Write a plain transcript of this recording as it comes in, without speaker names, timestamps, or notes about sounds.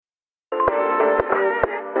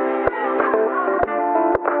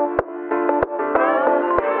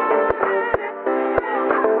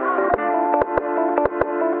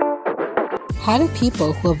How do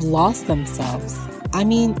people who have lost themselves,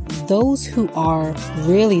 those who are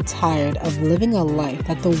really tired of living a life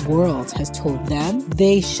that the world has told them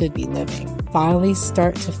they should be living, finally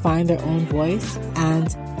start to find their own voice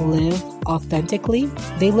and live authentically?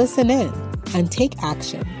 They listen in and take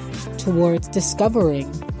action towards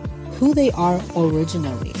discovering who they are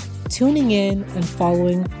originally, tuning in and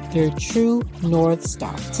following their true North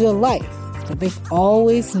Star to the life that they've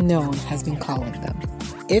always known has been calling them.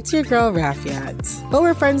 It's your girl, Rafiat. But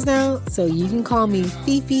we're friends now, so you can call me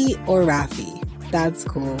Fifi or Rafi. That's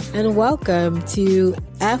cool. And welcome to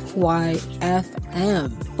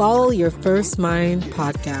FYFM, Follow Your First Mind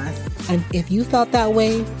podcast. And if you felt that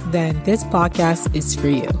way, then this podcast is for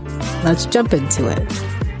you. Let's jump into it.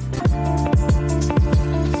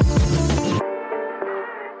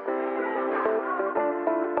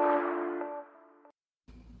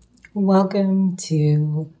 Welcome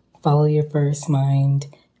to Follow Your First Mind.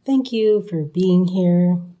 Thank you for being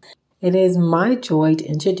here. It is my joy to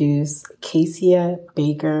introduce Kecia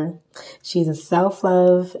Baker. She's a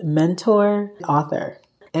self-love mentor, author,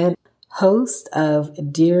 and host of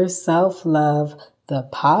Dear Self-Love, the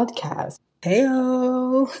podcast.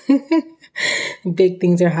 Heyo! Big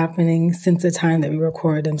things are happening since the time that we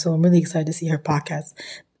record them, so I'm really excited to see her podcast.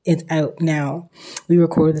 It's out now. We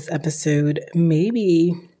recorded this episode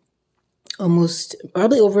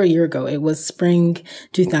probably over a year ago. It was spring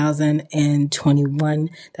 2021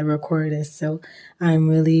 that we recorded this. So I'm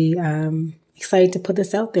really excited to put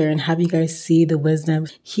this out there and have you guys hear the wisdom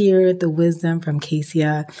from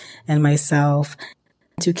Kecia and myself.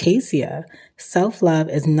 To Kecia, self-love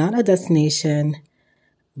is not a destination,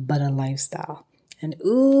 but a lifestyle. And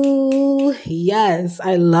ooh, yes,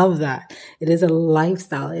 I love that. It is a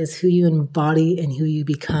lifestyle. It's who you embody and who you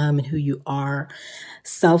become and who you are.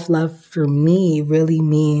 Self-love for me really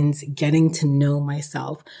means getting to know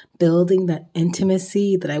myself, building that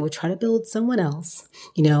intimacy that I would try to build with someone else.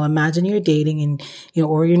 Imagine you're dating and,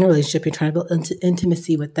 or you're in a relationship, you're trying to build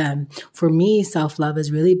intimacy with them. For me, self-love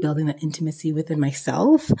is really building that intimacy within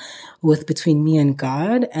myself, between me and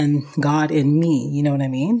God in me. You know what I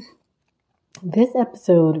mean? This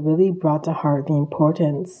episode really brought to heart the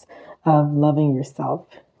importance of loving yourself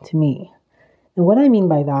to me. And what I mean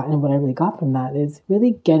by that and what I really got from that is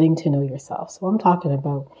really getting to know yourself. So I'm talking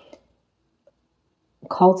about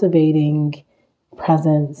cultivating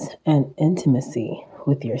presence and intimacy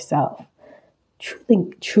with yourself.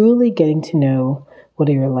 Truly getting to know what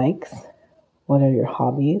are your likes, what are your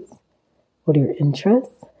hobbies, what are your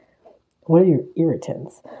interests, what are your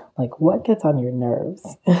irritants, like what gets on your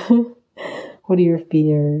nerves. What are your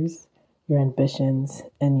fears, your ambitions,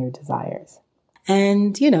 and your desires?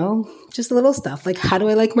 And, just little stuff like, how do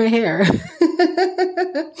I like my hair?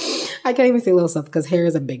 I can't even say little stuff because hair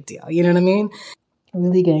is a big deal. You know what I mean?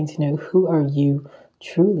 Really getting to know who are you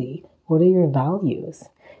truly? What are your values,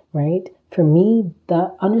 right? For me,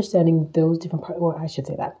 the understanding those different parts, or I should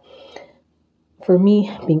say that. For me,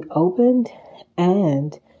 being open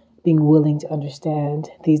and being willing to understand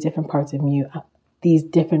these different parts of me,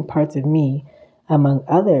 among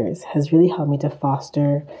others, has really helped me to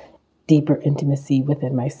foster deeper intimacy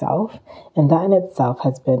within myself. And that in itself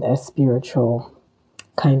has been a spiritual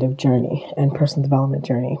kind of journey and personal development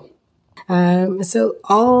journey. So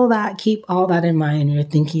keep all that in mind when you're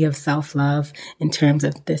thinking of self-love in terms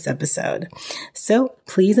of this episode. So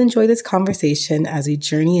please enjoy this conversation as we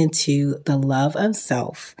journey into the love of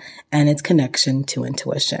self and its connection to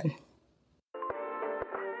intuition.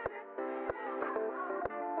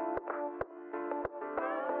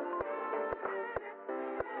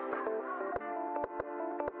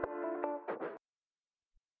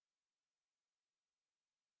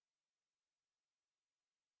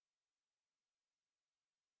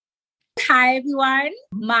 Hi, everyone.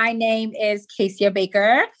 My name is Kecia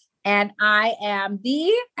Baker, and I am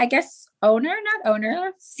the, CEO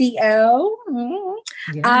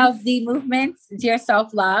of the movement Dear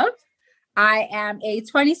Self-Love. I am a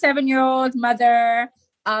 27-year-old mother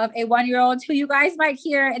of a 1-year-old who you guys might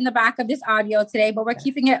hear in the back of this audio today, but we're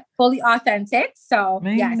keeping it fully authentic. So,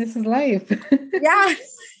 yes. This is life. Yeah.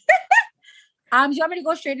 Do you want me to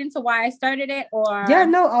go straight into why I started it, or? Yeah,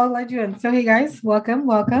 no, I'll let you in. So, hey guys, welcome.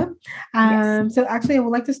 Yes. So actually I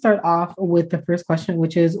would like to start off with the first question,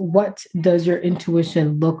 which is, what does your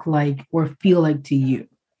intuition look like or feel like to you?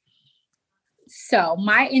 So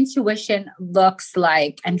my intuition looks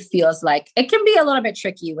like and feels like, it can be a little bit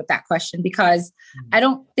tricky with that question because I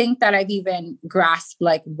don't think that I've even grasped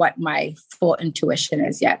like what my full intuition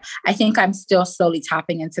is yet. I think I'm still slowly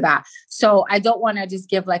tapping into that. So I don't want to just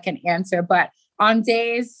give like an answer, but on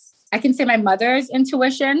days, I can say my mother's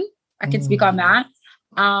intuition, I can speak on that.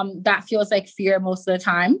 That feels like fear most of the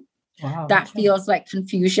time. Wow. That Okay. feels like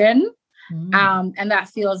confusion. Mm. And that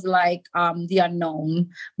feels like the unknown,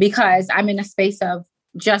 because I'm in a space of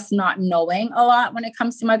just not knowing a lot when it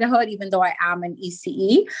comes to motherhood, even though I am an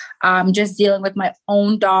ECE. Just dealing with my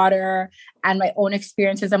own daughter and my own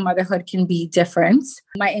experiences of motherhood can be different.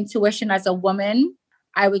 My intuition as a woman,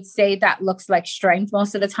 I would say that looks like strength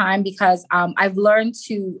most of the time, because I've learned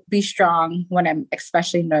to be strong when I'm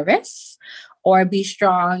especially nervous, or be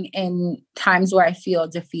strong in times where I feel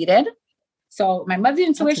defeated. So my mother's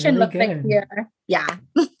That's intuition really looks like good. fear. Yeah.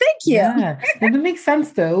 Thank you. Yeah, and that makes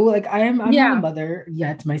sense though. Like I'm not a Yeah. mother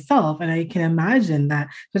yet myself, and I can imagine that,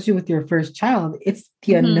 especially with your first child, it's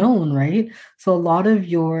the Hmm. unknown, right? So a lot of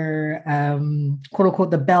your quote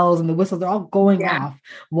unquote the bells and the whistles, they're all going Yeah. off, All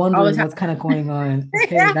the wondering time. what's kind of going on.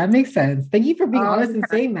 Okay, Yeah. that makes sense. Thank you for being All honest the and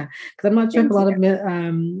time. saying that, because I'm not sure if Thank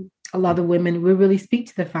you. a lot of women will really speak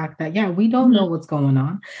to the fact that yeah, we don't know Mhm. what's going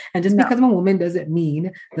on, and just No. because I'm a woman doesn't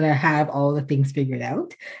mean that I have all the things figured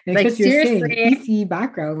out. And Like especially you're saying seriously. EC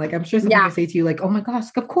background, like I'm sure someone Yeah. could say to you, like, oh my gosh,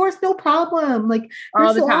 of course, no problem. Like, you're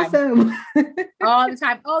All the so time. awesome. All the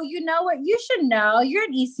time. Oh, you know what? You should know. You're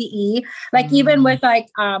an ECE. Like even Mm, with like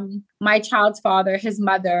my child's father, his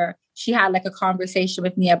mother, she had like a conversation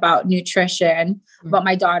with me about nutrition, mm. about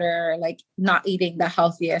my daughter like not eating the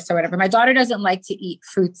healthiest or whatever. My daughter doesn't like to eat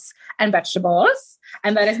fruits and vegetables,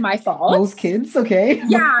 and that is my fault. Most kids, okay.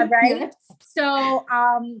 Yeah, right. Yes. So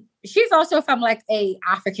she's also from like a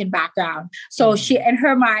African background. So she Mm, in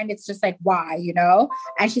her mind, it's just like, why, you know?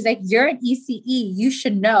 And she's like, you're an ECE, you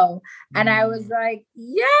should know. And I was mm, like,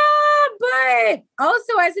 yeah, but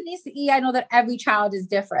also as an ECE, I know that every child is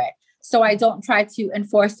different. So I don't try to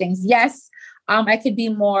enforce things. Yes, I could be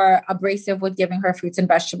more abrasive with giving her fruits and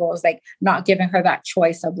vegetables, like not giving her that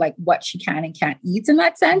choice of like what she can and can't eat in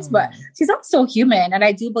that sense. But mm. she's also human. And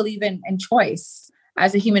I do believe in choice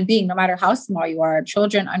as a human being, no matter how small you are.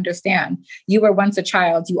 Children understand. You were once a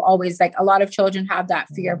child. You always like a lot of children have that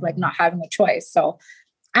fear of like Mm. not having a choice. So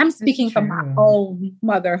I'm It's speaking from my true. own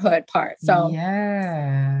motherhood part. So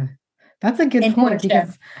Yeah. That's a good point intuition.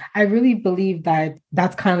 because I really believe that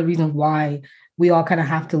that's kind of the reason why we all kind of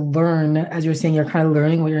have to learn, as you're saying, you're kind of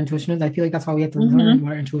learning what your intuition is. I feel like that's why we have to learn Mm-hmm.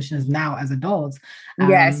 what our intuition is now as adults.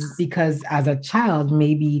 Yes. Because as a child,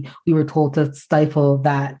 maybe we were told to stifle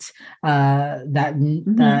Mm-hmm.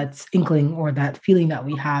 that inkling or that feeling that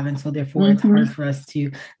we have. And so therefore it's Mm-hmm. hard for us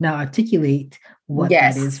to now articulate what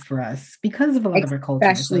that is Yes. for us because of a lot of our culture.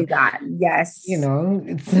 Especially So that. Yes.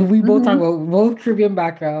 we both talk Mm-hmm. about both Caribbean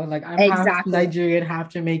background. Like I'm half Exactly. Nigerian, half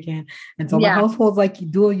Jamaican, and so my Yeah. household's like you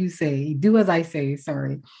do what you say, do as I say.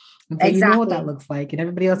 Sorry, and so you know what that Exactly. looks like, and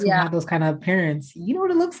everybody else who Yeah. had those kind of parents, you know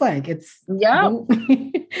what it looks like. It's Yep. don't,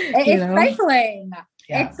 It's stifling.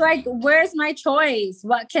 yeah. It's like, where's my choice?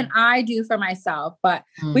 What can I do for myself? But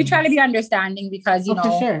we try Mm. to be understanding because, you Oh, for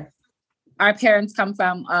know, sure. our parents come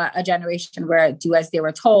from a generation where do as they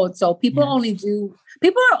were told. So Yes. people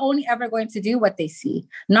are only ever going to do what they see,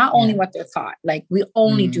 not only Yeah. what they're taught. Like we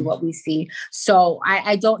only do Mm. what we see. So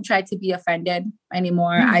I don't try to be offended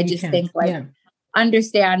anymore. No, I you just can't. think like, Yeah.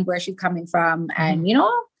 understand where she's coming from. And, Mhm. you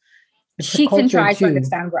know, It's a she can culture try to too.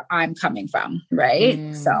 understand where I'm coming from. Right.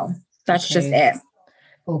 So Mm. that's just Okay. it.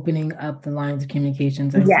 Opening up the lines of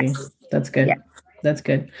communications. I see. Yes. That's Yeah. good. That's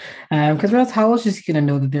good. Because or else how else is she gonna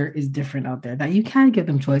know that there is different out there that you can give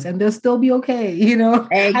them choice and they'll still be okay? You know,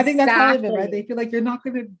 I think that's part of it, right? They Exactly. feel like you're not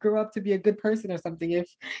gonna grow up to be a good person or something if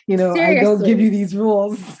I don't give you Seriously. these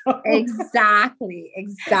rules. So Exactly.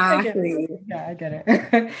 I get it. Exactly. Yeah, I get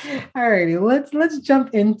it. All righty, let's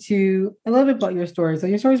jump into a little bit about your story. So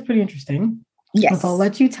your story is pretty interesting. So I'll Yes.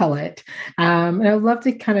 let you tell it. And I'd love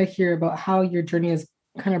to kind of hear about how your journey has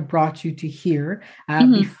kind of brought you to here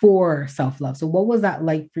Mhm. before self-love. So what was that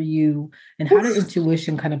like for you? And how did Oof.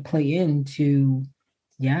 intuition kind of play into,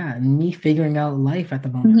 yeah, me figuring out life at the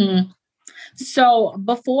moment? Mhm. So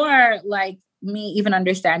before like me even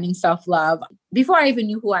understanding self-love, before I even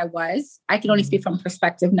knew who I was, I can only speak Mm, from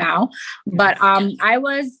perspective now, but yes. I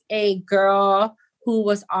was a girl who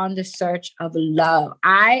was on the search of love.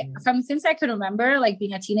 I Mm, from since I could remember like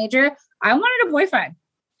being a teenager, I wanted a boyfriend.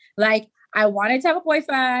 Like I wanted to have a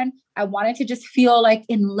boyfriend. I wanted to just feel like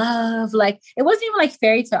in love. Like it wasn't even like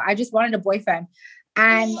fairy tale. I just wanted a boyfriend.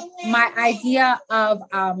 And my idea of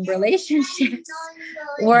relationships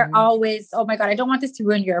were mm. always, oh my God, I don't want this to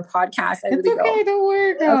ruin your podcast. I It's really don't. okay, don't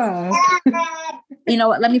worry, Okay. girl. You know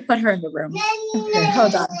what? Let me put her in the room. Okay.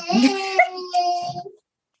 Hold on.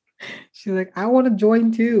 She's like, I want to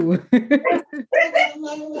join too.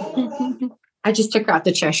 I just took her out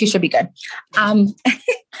the chair. She should be good. Um,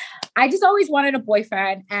 I just always wanted a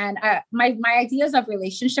boyfriend, and my ideas of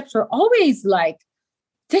relationships were always like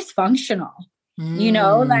dysfunctional. You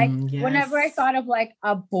know, like Yes. whenever I thought of like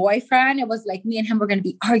a boyfriend, it was like me and him were going to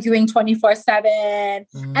be arguing 24/7.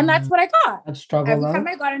 And that's what I got. A struggle. Every time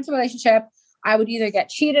I got into a relationship, I would either get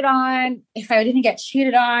cheated on. If I didn't get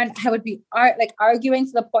cheated on, I would be like arguing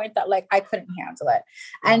to the point that like I couldn't handle it.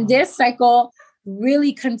 And this cycle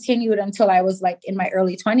really continued until I was like in my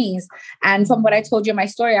early 20s. And from what I told you in my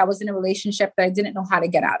story, I was in a relationship that I didn't know how to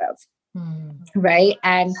get out of. Right.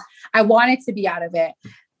 And I wanted to be out of it.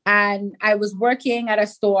 And I was working at a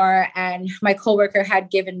store and my coworker had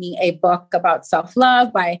given me a book about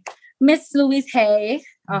self-love by Miss Louise Hay.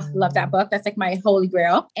 Oh, love that book. That's like my holy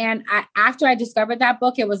grail. And after I discovered that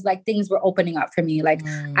book, it was like things were opening up for me. Like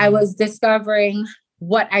I was discovering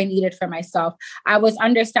what I needed for myself. I was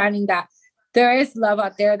understanding that there is love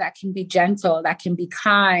out there that can be gentle, that can be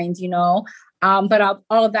kind, you know, but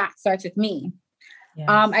all of that starts with me. Yes.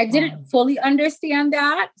 I didn't fully understand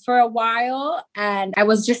that for a while. And I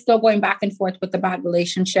was just still going back and forth with the bad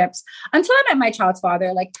relationships until I met my child's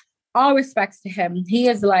father. Like all respects to him. He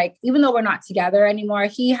is like, even though we're not together anymore,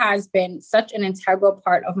 he has been such an integral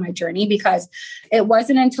part of my journey because it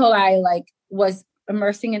wasn't until I like was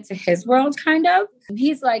immersing into his world kind of.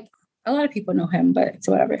 He's like, a lot of people know him, but it's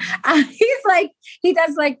whatever. He's like, he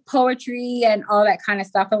does like poetry and all that kind of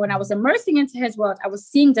stuff. And when I was immersing into his world, I was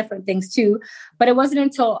seeing different things too. But it wasn't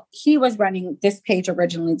until he was running this page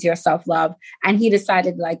originally, Dear Self-Love, and he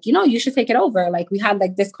decided like, you know, you should take it over. Like we had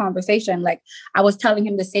like this conversation. Like I was telling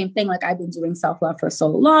him the same thing. Like I've been doing self-love for so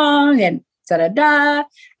long and da-da-da.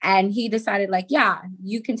 And he decided like, yeah,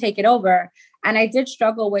 you can take it over. And I did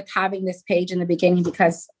struggle with having this page in the beginning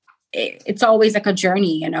because it's always like a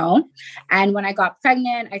journey, you know? And when I got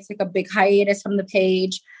pregnant, I took a big hiatus from the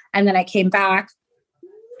page and then I came back.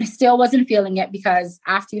 I still wasn't feeling it because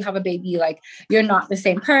after you have a baby, like you're not the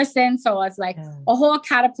same person. So it's like a whole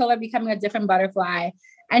caterpillar becoming a different butterfly.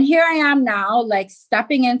 And here I am now, like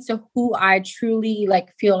stepping into who I truly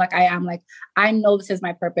like feel like I am. Like, I know this is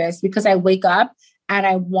my purpose because I wake up and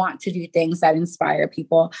I want to do things that inspire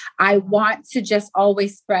people. I want to just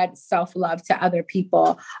always spread self-love to other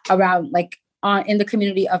people around, like in the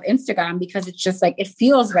community of Instagram, because it's just like, it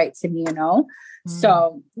feels right to me, you know?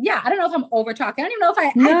 So yeah, I don't know if I'm over talking. I don't even know if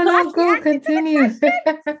I No, go continue.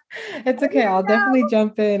 It's okay. I'll definitely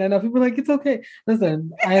jump in. I know people are like, it's okay.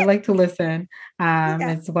 Listen, I like to listen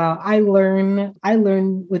as well. I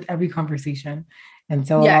learn with every conversation. And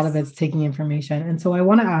so a lot of it's taking information. And so I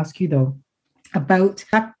want to ask you though, about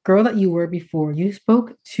that girl that you were before. You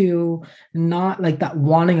spoke to not like that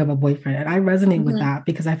wanting of a boyfriend. And I resonate with that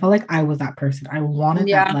because I felt like I was that person. I wanted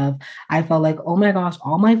that love. I felt like, oh my gosh,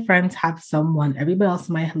 all my friends have someone. Everybody else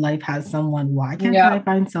in my life has someone. Why can't I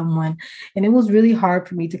find someone? And it was really hard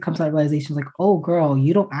for me to come to that realization like, oh girl,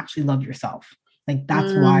 you don't actually love yourself. Like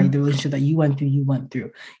that's why the relationship that you went through.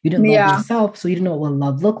 You didn't love yourself. So you didn't know what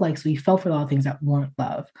love looked like. So you fell for a lot of things that weren't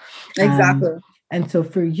love. Exactly. And so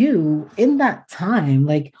for you in that time,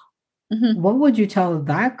 like, what would you tell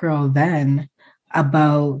that girl then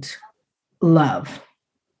about love?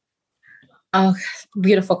 Oh,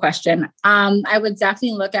 beautiful question. I would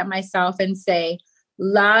definitely look at myself and say,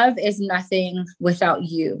 love is nothing without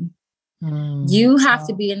you. You have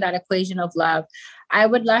to be in that equation of love. I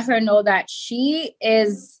would let her know that she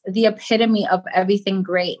is the epitome of everything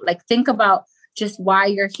great. Like, think about just why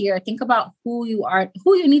you're here. Think about who you are,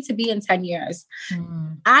 who you need to be in 10 years.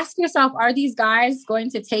 Ask yourself, are these guys going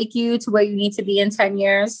to take you to where you need to be in 10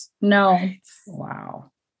 years? No.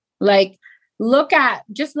 Wow. Like, look at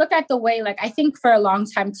the way, like, I think for a long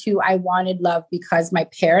time too, I wanted love because my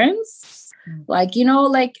parents, like, you know,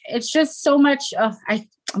 like, it's just so much.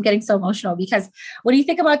 I'm getting so emotional because when you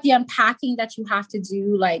think about the unpacking that you have to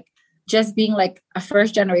do, like just being like a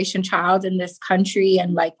first generation child in this country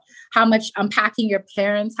and like how much unpacking your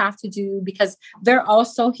parents have to do because they're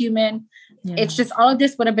also human. It's just all of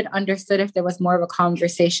this would have been understood if there was more of a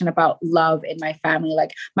conversation about love in my family.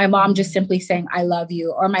 Like my mom just simply saying, I love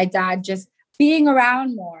you, or my dad just being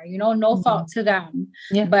around more, you know, no fault to them,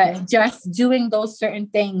 but just doing those certain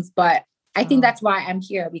things. But I think that's why I'm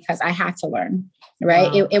here, because I had to learn, right?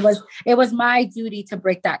 It was my duty to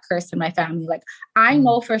break that curse in my family. Like I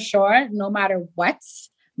know for sure, no matter what,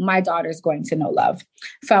 my daughter's going to know love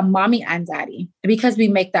from mommy and daddy, because we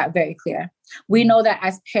make that very clear. We know that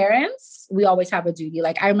as parents, we always have a duty.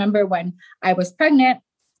 Like I remember when I was pregnant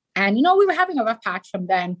and, you know, we were having a rough patch from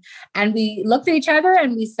then, and we looked at each other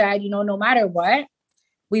and we said, you know, no matter what,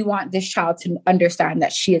 we want this child to understand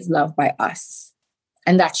that she is loved by us.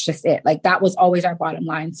 And that's just it. Like that was always our bottom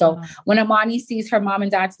line. So when Amani sees her mom and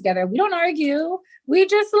dad together, we don't argue. We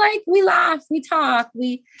just like, we laugh, we talk,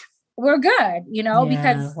 we're good, you know,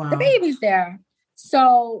 because the baby's there.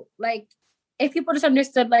 So like, if people just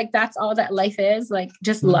understood, like, that's all that life is, like,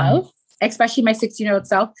 just love, especially my 16-year-old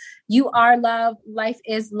self. You are love. Life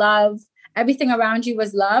is love. Everything around you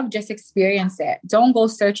is love. Just experience it. Don't go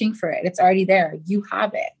searching for it. It's already there. You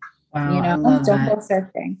have it. Wow, You know, I love don't that. go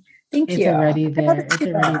searching. Thank It's you. already there. It's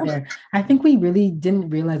already there. I think we really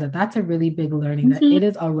didn't realize that that's a really big learning, that it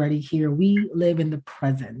is already here. We live in the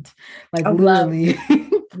present, like Of love. literally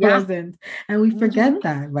Yeah. present. And we forget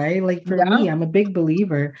that, right? Like for me, I'm a big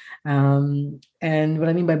believer. And what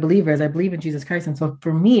I mean by believer is I believe in Jesus Christ. And so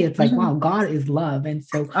for me, it's like, wow, God is love. And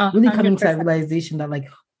so really coming to that 100%. realization that like,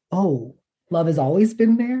 oh, love has always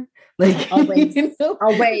been there. Like Always, you know,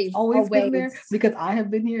 always been there because I have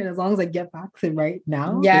been here. And as long as I get back to right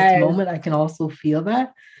now, this Yes. moment, I can also feel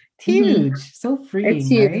that. It's huge. So freeing, It's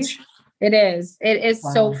huge. right? It is. It is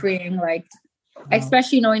Wow. so freeing. Like,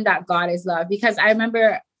 especially knowing that God is love. Because I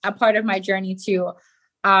remember a part of my journey too.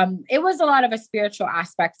 It was a lot of a spiritual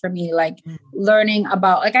aspect for me, like learning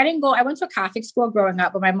about, like, I went to a Catholic school growing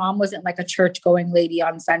up, but my mom wasn't like a church going lady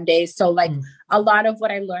on Sundays. So like a lot of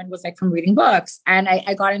what I learned was like from reading books, and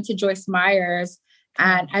I got into Joyce Myers,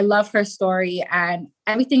 and I love her story, and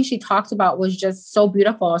everything she talked about was just so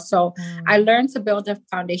beautiful. So I learned to build a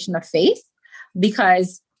foundation of faith,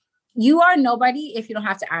 because you are nobody if you don't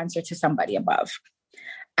have to answer to somebody above.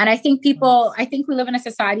 And I think we live in a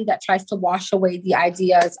society that tries to wash away the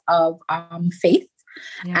ideas of faith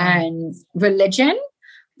and religion.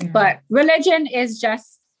 But religion is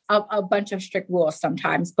just a bunch of strict rules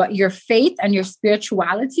sometimes. But your faith and your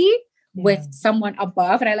spirituality with someone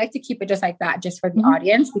above, and I like to keep it just like that, just for the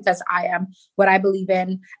audience, because I am what I believe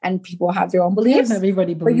in, and people have their own beliefs. Yes,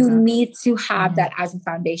 everybody believes. But you need to have that as a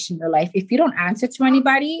foundation in your life. If you don't answer to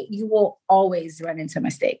anybody, you will always run into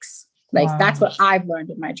mistakes. Like that's what I've learned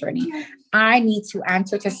in my journey. I need to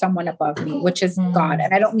answer to someone above me, which is God.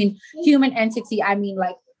 And I don't mean human entity. I mean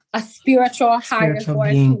like a spiritual higher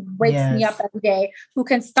force being, who wakes me up every day, who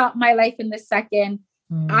can stop my life in this second.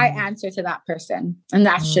 I answer to that person. And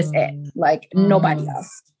that's just it. Like nobody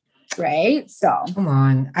else. Right? So come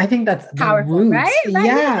on. I think that's powerful, the root. Right?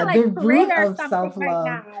 Yeah, like the root of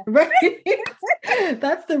self-love. Right?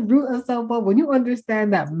 That's the root of self-love. When you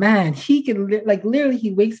understand that, man, he can literally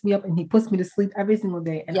he wakes me up and he puts me to sleep every single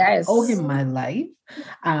day. And I owe him my life.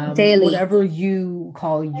 Daily. Whatever you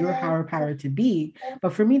call your higher power to be.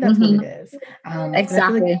 But for me, that's what it is. Exactly. I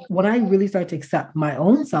feel like when I really start to accept my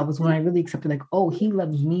own self is when I really accepted like, oh, he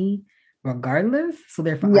loves me regardless. So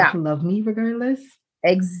therefore I can love me regardless.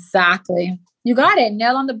 Exactly. You got it.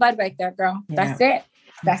 Nail on the bud right there, girl. Yeah. That's it.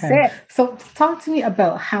 That's it. So talk to me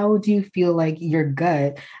about how do you feel like your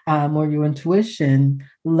gut or your intuition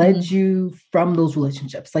led you from those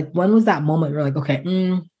relationships? Like when was that moment where you're like, okay,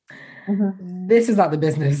 this is not the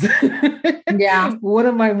business. What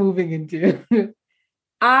am I moving into?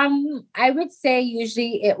 I would say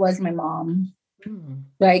usually it was my mom.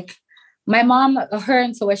 Like my mom, her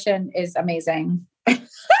intuition is amazing.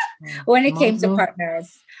 When it came to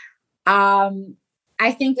partners.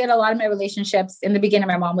 I think in a lot of my relationships in the beginning,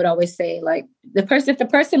 my mom would always say like if the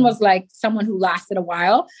person was like someone who lasted a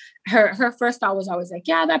while, her first thought was always like,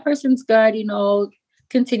 yeah, that person's good,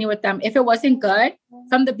 continue with them. If it wasn't good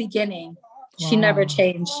from the beginning, she never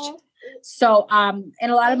changed. So in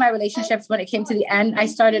a lot of my relationships, when it came to the end, I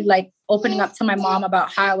started like opening up to my mom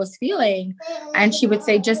about how I was feeling. And she would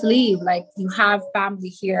say, just leave. Like you have family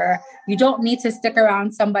here. You don't need to stick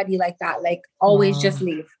around somebody like that. Like always just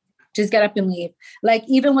leave. Just get up and leave. Like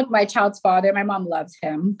even with my child's father, my mom loves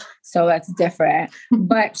him. So that's different.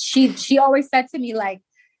 But she always said to me, like,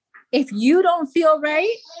 if you don't feel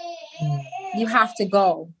right, you have to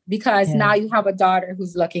go because now you have a daughter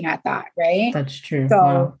who's looking at that. Right. That's true.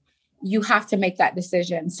 So you have to make that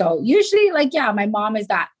decision. So usually like, my mom is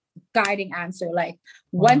that guiding answer. Like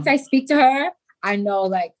once I speak to her, I know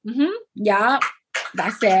like,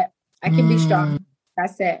 that's it. I can be strong.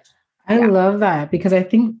 That's it. I love that because I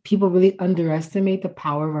think people really underestimate the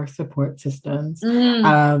power of our support systems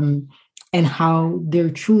and how there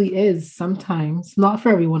truly is sometimes, not for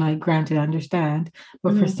everyone, I granted, understand,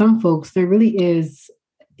 but for some folks, there really is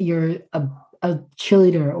a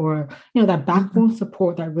cheerleader or, that backbone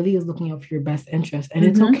support that really is looking out for your best interest. And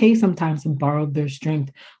it's okay sometimes to borrow their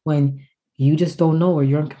strength when you just don't know or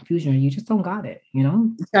you're in confusion or you just don't got it,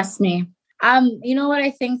 Trust me. You know what I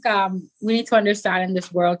think we need to understand in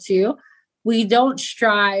this world too? We don't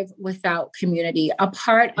strive without community. A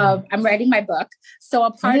part of, I'm writing my book. So a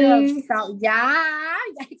part of, exclusive,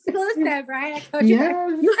 right? I told you, you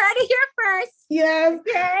heard it here first. Yes.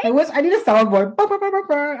 Okay? I need a soundboard.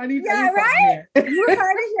 I need right? You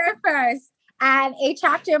heard it here first. And a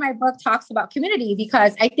chapter in my book talks about community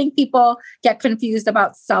because I think people get confused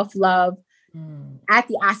about self-love at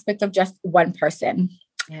the aspect of just one person.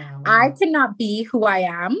 Yeah, wow. I cannot be who I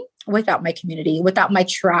am without my community, without my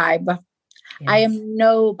tribe. Yes. I am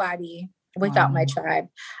nobody without my tribe.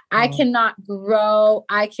 I cannot grow.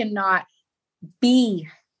 I cannot be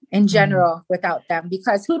in general without them,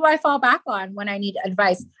 because who do I fall back on when I need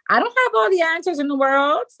advice? I don't have all the answers in the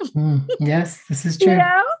world. Yes, this is true. You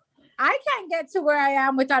know, I can't get to where I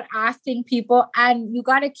am without asking people, and you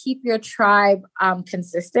got to keep your tribe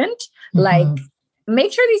consistent. Like,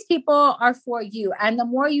 make sure these people are for you. And the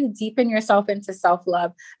more you deepen yourself into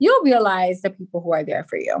self-love, you'll realize the people who are there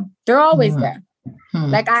for you. They're always there.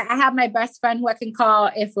 Like I have my best friend who I can call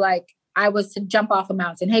if like I was to jump off a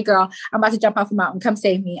mountain. Hey girl, I'm about to jump off a mountain. Come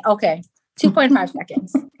save me. Okay. 2.5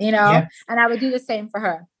 seconds, you know? Yes. And I would do the same for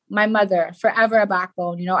her. My mother, forever a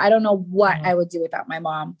backbone. You know, I don't know what I would do without my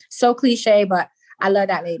mom. So cliche, but I love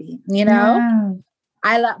that lady, you know? Yeah.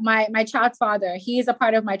 I love my child's father. He is a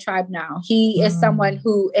part of my tribe now. He is someone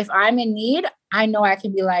who, if I'm in need, I know I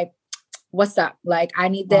can be like, what's up? Like, I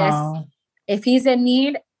need this. If he's in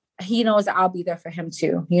need, he knows that I'll be there for him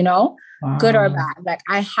too, you know, good or bad. Like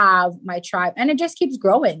I have my tribe, and it just keeps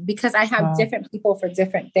growing because I have different people for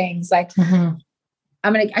different things. Like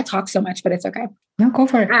I talk so much, but it's okay. No, go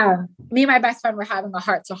for it. Me and my best friend were having a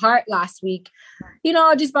heart-to-heart last week, you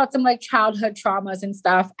know, just about some like childhood traumas and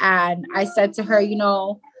stuff. And I said to her, you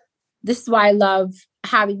know, this is why I love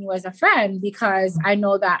having you as a friend, because I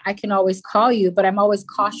know that I can always call you, but I'm always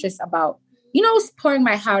cautious about, you know, pouring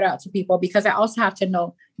my heart out to people, because I also have to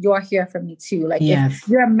know you're here for me too. Like if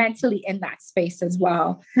you're mentally in that space as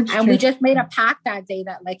well. That's true. We just made a pact that day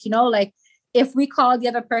that like, you know, like if we call the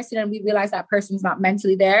other person and we realize that person's not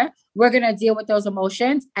mentally there, we're going to deal with those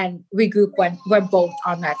emotions and regroup when we're both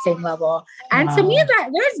on that same level. And to me, that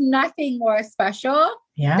there's nothing more special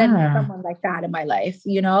than someone like that in my life,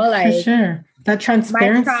 you know, like for sure. That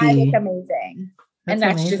transparency. My tribe is amazing. That's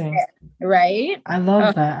amazing. Just it, right? I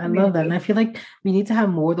love that. I love that. And I feel like we need to have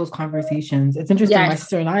more of those conversations. It's interesting. My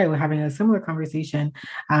sister and I were having a similar conversation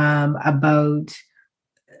about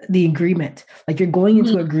the agreement. Like you're going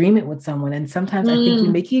into agreement with someone. And sometimes I think we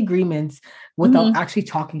make the agreements without actually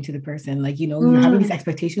talking to the person. Like, you know, you're having these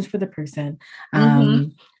expectations for the person.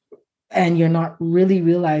 And you're not really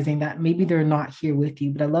realizing that maybe they're not here with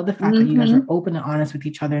you. But I love the fact that you guys are open and honest with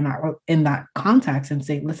each other in that context and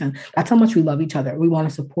say, listen, that's how much we love each other. We want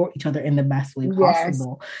to support each other in the best way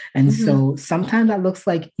possible. And so sometimes that looks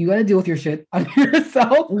like you got to deal with your shit on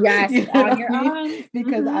yourself. Yes, you know on your own.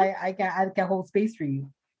 Because I can't hold space for you.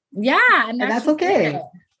 Yeah. And that's okay.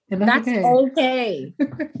 That's okay.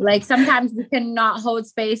 Like sometimes we cannot hold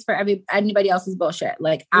space for anybody else's bullshit,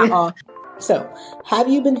 like at all. So, have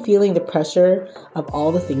you been feeling the pressure of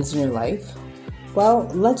all the things in your life? Well,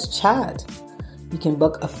 let's chat. You can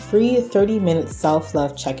book a free 30-minute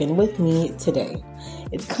self-love check-in with me today.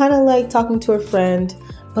 It's kind of like talking to a friend,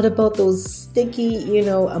 but about those sticky, you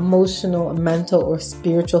know, emotional, mental, or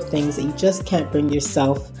spiritual things that you just can't bring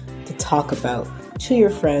yourself to talk about to your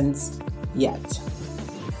friends yet.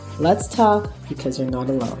 Let's talk because you're not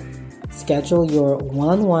alone. Schedule your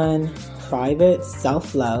one-on-one private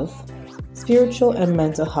self-love, spiritual and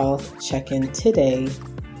mental health check-in today.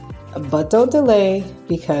 But don't delay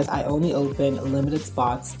because I only open limited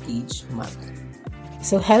spots each month.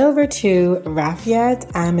 So head over to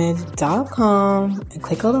rafiatahmed.com and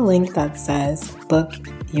click on the link that says book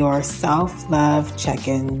your self-love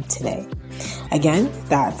check-in today. Again,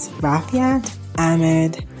 that's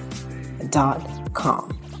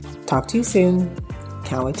rafiatahmed.com. Talk to you soon.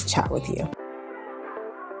 Can't wait to chat with you.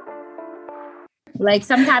 Like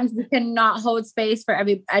sometimes we cannot hold space for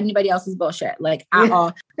anybody else's bullshit, like at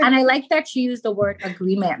all. And I like that you use the word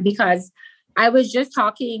agreement, because I was just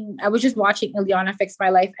watching Ileana Fix My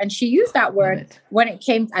Life, and she used that word when it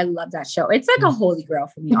came. I love that show. It's like a holy grail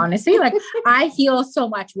for me, honestly. Like I heal so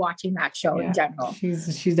much watching that show in general.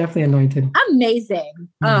 She's definitely anointed. Amazing.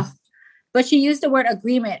 But she used the word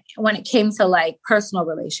agreement when it came to like personal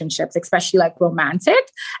relationships, especially like romantic.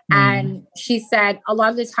 And she said a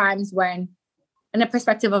lot of the times when, in the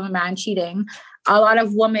perspective of a man cheating, a lot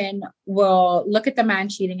of women will look at the man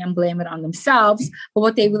cheating and blame it on themselves. But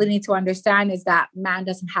what they really need to understand is that man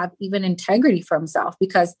doesn't have even integrity for himself,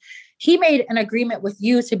 because he made an agreement with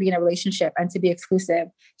you to be in a relationship and to be exclusive.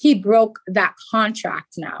 He broke that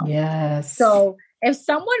contract now. Yes. So if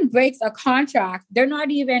someone breaks a contract, they don't have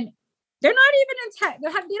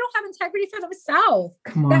integrity for themselves.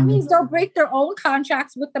 That means they'll break their own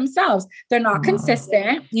contracts with themselves. They're not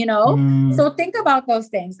consistent, you know? So think about those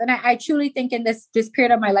things. And I truly think in this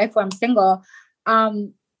period of my life where I'm single,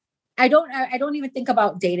 and I don't even think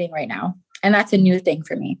about dating right now. And that's a new thing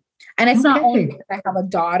for me. And it's not only because I have a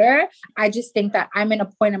daughter. I just think that I'm in a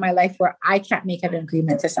point in my life where I can't make an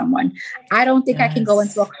agreement to someone. I don't think I can go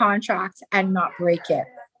into a contract and not break it.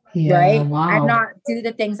 Yeah, right. wow. And not do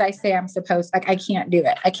the things I say I'm supposed, like I can't do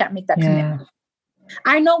it. I can't make that commitment.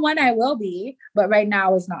 I know when I will be, but right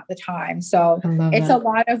now is not the time. So it's a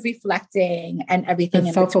lot of reflecting and everything.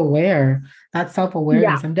 That's self-aware. That's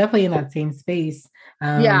self-awareness. I'm definitely in that same space.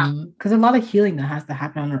 Because a lot of healing that has to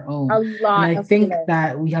happen on our own. A lot. And I think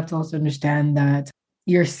that we have to also understand that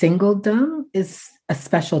your singledom is a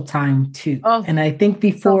special time too. And I think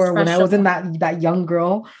before, when I was in that young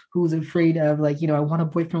girl who was afraid of, like, you know, I want a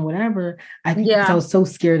boyfriend, whatever, I think because I was so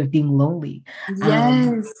scared of being lonely.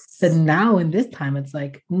 But now in this time, it's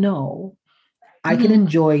like, no, I can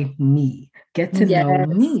enjoy me, get to know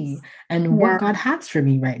me and what God has for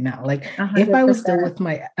me right now. Like 100%. If I was still with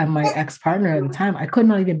my ex-partner at the time, I could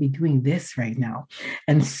not even be doing this right now.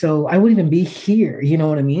 And so I wouldn't even be here. You know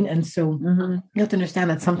what I mean? And so you have to understand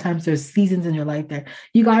that sometimes there's seasons in your life that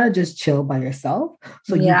you got to just chill by yourself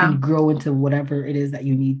so you can grow into whatever it is that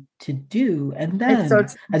you need to do. And then,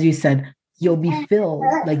 as you said, you'll be filled,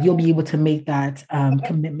 like you'll be able to make that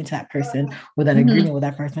commitment to that person or that agreement with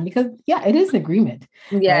that person, because it is an agreement.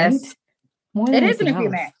 Yes, right? It is an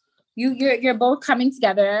agreement. You're both coming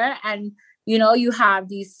together, and you know you have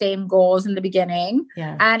these same goals in the beginning.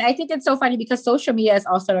 And I think it's so funny because social media is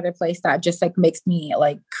also another place that just like makes me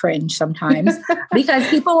like cringe sometimes because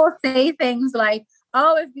people will say things like,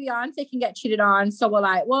 "Oh, if Beyonce can get cheated on, so will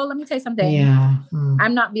I." Well, let me tell you something.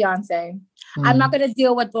 I'm not Beyonce. I'm not going to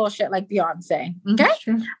deal with bullshit like Beyonce. Okay.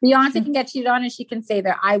 Beyonce can get cheated on and she can say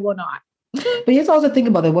that. I will not. But you have to also think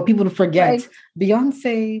about it. What people forget,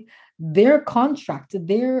 Beyonce, their contract,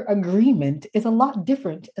 their agreement is a lot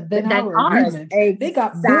different than our agreement. They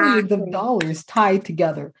got billions of dollars tied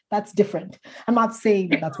together. That's different. I'm not saying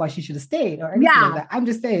that that's why she should have stayed or anything like that. I'm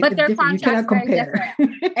just saying, but their different. You cannot compare.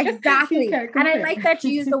 Exactly. And I like that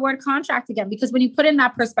you use the word contract again, because when you put in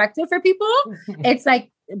that perspective for people, it's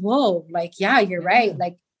like, whoa, like, yeah, you're right.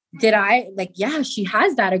 Like, did I she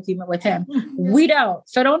has that agreement with him. We don't.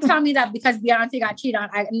 So don't tell me that because Beyonce got cheated on.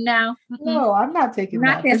 No, I'm not taking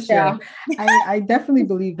that for sure. I definitely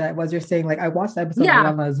believe that, as you're saying, like I watched the episode of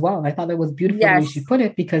Rihanna as well. And I thought that was beautiful the way she put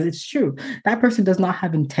it, because it's true. That person does not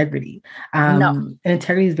have integrity. And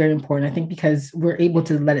integrity is very important, I think, because we're able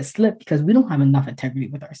to let it slip because we don't have enough integrity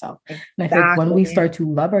with ourselves. And I think when we start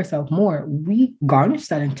to love ourselves more, we garnish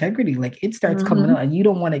that integrity. Like it starts coming out and you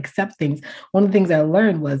don't want to accept things. One of the things I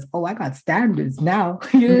learned was, I got standards now.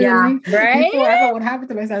 You know what I mean? Right? Before, I don't know what happened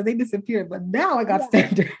to myself. They disappeared, but now I got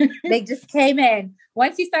standards. They just came in.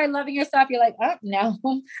 Once you start loving yourself, you're like, oh, no.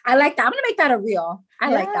 I like that. I'm going to make that a reel. I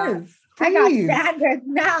like that. Please. I got standards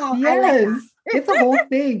now. Yes. It's a whole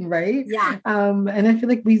thing, right? And I feel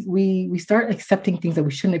like we start accepting things that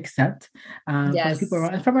we shouldn't accept from the people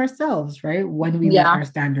around and from ourselves, right? When we let our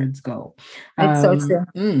standards go. It's so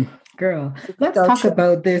true. Girl, let's talk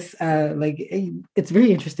about this. It's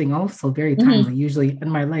very interesting, also very timely. Usually in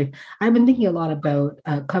my life, I've been thinking a lot about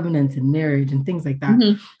covenants and marriage and things like that.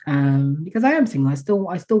 Because I am single,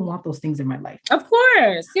 I still want those things in my life. Of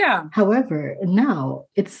course, yeah. However, now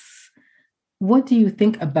what do you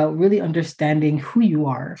think about really understanding who you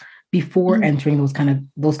are before entering those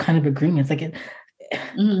kind of agreements? Like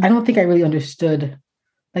I don't think I really understood.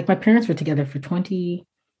 Like my parents were together for 20.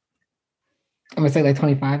 I'm gonna say like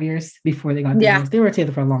 25 years before they got divorced. They were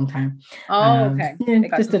together for a long time. Okay.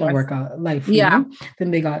 It just didn't work out. Life.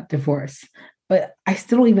 Then they got divorced. But I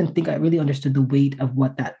still don't even think I really understood the weight of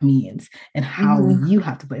what that means and how you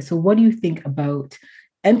have to play. So what do you think about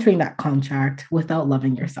entering that contract without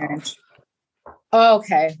loving yourself?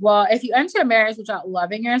 Okay. Well, if you enter a marriage without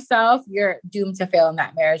loving yourself, you're doomed to fail in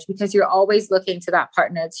that marriage because you're always looking to that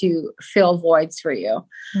partner to fill voids for you.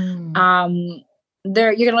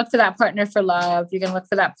 You're going to look for that partner for love. You're going to look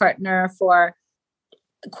for that partner for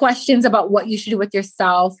questions about what you should do with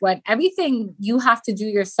yourself, when everything you have to do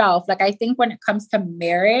yourself. Like, I think when it comes to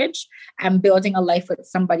marriage and building a life with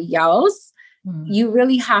somebody else, you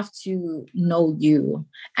really have to know you.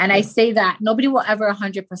 And I say that nobody will ever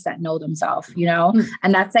 100% know themselves, you know,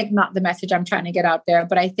 and that's like not the message I'm trying to get out there.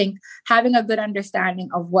 But I think having a good understanding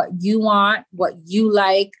of what you want, what you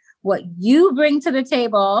like, what you bring to the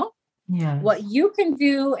table, what you can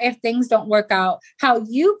do if things don't work out, how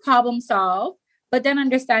you problem solve, but then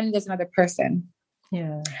understanding there's another person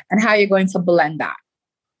and how you're going to blend that.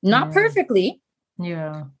 Not perfectly,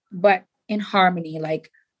 but in harmony,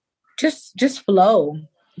 like just flow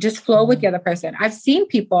with the other person. I've seen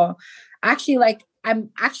people actually, like, I'm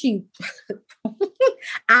actually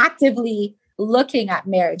actively looking at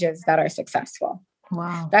marriages that are successful.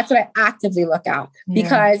 Wow. That's what I actively look at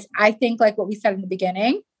because I think like what we said in the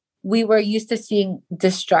beginning, we were used to seeing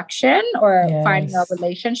destruction or finding a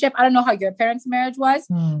relationship. I don't know how your parents' marriage was,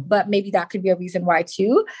 but maybe that could be a reason why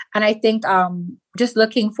too. And I think just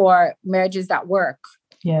looking for marriages that work.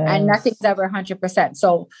 And nothing's ever 100%.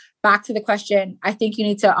 So back to the question, I think you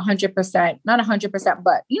need to 100%, not 100%,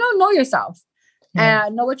 but, know yourself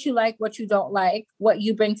and know what you like, what you don't like, what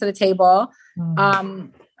you bring to the table.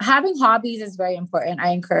 Having hobbies is very important. I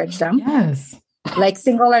encourage them. Yes. Like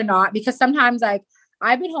single or not, because sometimes like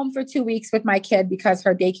I've been home for 2 weeks with my kid because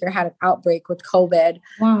her daycare had an outbreak with COVID.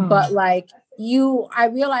 Wow. But like I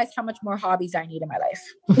realized how much more hobbies I need in my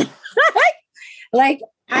life. Like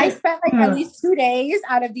I spent like at least 2 days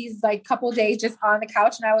out of these like couple days just on the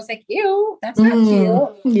couch. And I was like, ew, that's not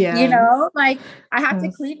cute. Yeah. Like I have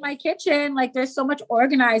to clean my kitchen. Like there's so much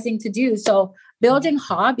organizing to do. So building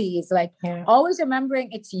hobbies, like always remembering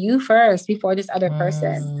it's you first before this other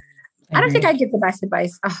person. I don't think I give the best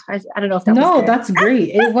advice. I don't know if that was good. That's great.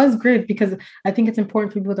 It was great because I think it's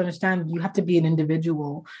important for people to understand you have to be an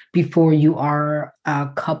individual before you are a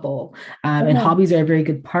couple. And hobbies are a very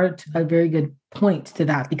good point to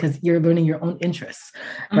that because you're learning your own interests,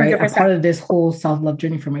 right? 100%. A part of this whole self-love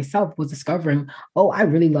journey for myself was discovering, I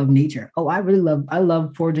really love nature. I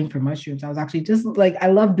love foraging for mushrooms. I was actually just like, I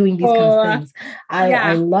love doing these kind of things.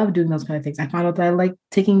 I love doing those kind of things. I found out that I like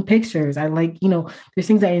taking pictures. I like, there's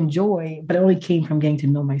things I enjoy, but it only came from getting to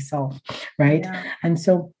know myself, right? Yeah. And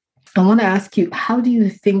so I want to ask you, how do you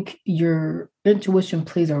think your intuition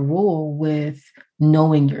plays a role with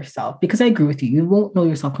knowing yourself? Because I agree with you. You won't know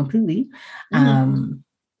yourself completely. But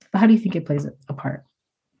how do you think it plays a part?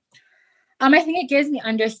 I think it gives me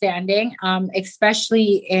understanding,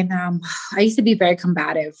 especially in, I used to be very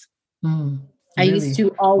combative. Really? I used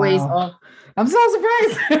to always, I'm so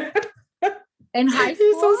surprised. In high school.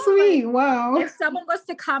 You're so sweet. Wow. If someone was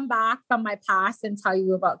to come back from my past and tell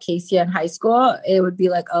you about Kasia in high school, it would be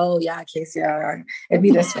like, oh yeah, Kasia, it'd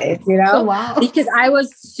be this face, Wow. Because I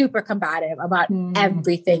was super combative about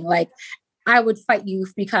everything. Like I would fight you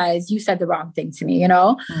because you said the wrong thing to me,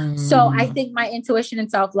 So I think my intuition and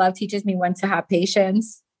self-love teaches me when to have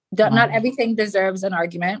patience. Not everything deserves an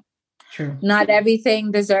argument. True. Not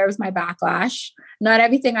everything deserves my backlash. Not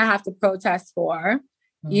everything I have to protest for.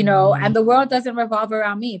 And the world doesn't revolve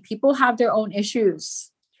around me. People have their own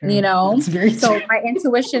issues, So my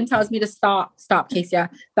intuition tells me to stop, Kasia.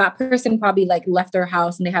 That person probably like left their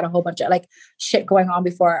house and they had a whole bunch of like shit going on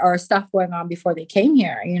before or stuff going on before they came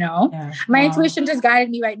here, My intuition just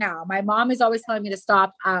guided me right now. My mom is always telling me to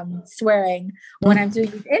stop swearing when I'm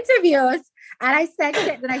doing these interviews. And I said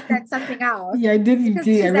shit, then I said something else. Yeah, I did. You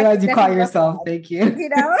did. I realized you caught yourself. Thank you.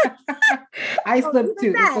 I slipped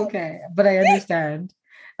too. It's okay. But I understand.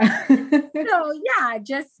 So yeah,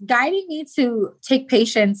 just guiding me to take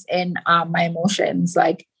patience in my emotions.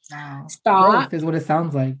 Like stop. Growth is what it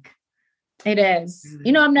sounds like. It is.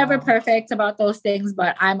 I'm never perfect about those things,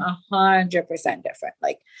 but I'm 100% different,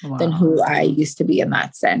 than who I used to be in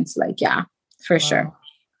that sense. Like, yeah, for sure.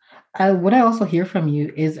 What I also hear from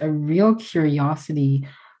you is a real curiosity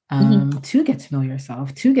to get to know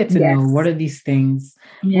yourself, to get to know what are these things.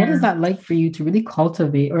 What is that like for you to really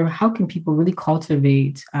cultivate, or how can people really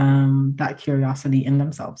cultivate that curiosity in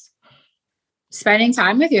themselves? Spending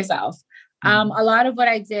time with yourself. A lot of what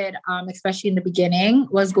I did, especially in the beginning,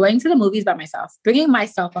 was going to the movies by myself, bringing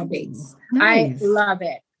myself on dates. Nice. I love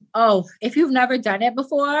it. Oh, if you've never done it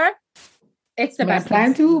before, it's the best. I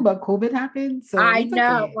plan to, but COVID happened. So I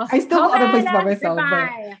know. Okay. Well, I still go other places by myself.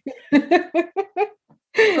 But...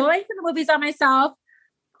 Going to the movies by myself,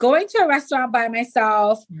 going to a restaurant by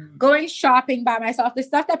myself, going shopping by myself, the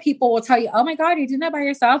stuff that people will tell you, oh my God, you're doing that by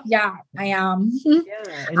yourself? Yeah, I am.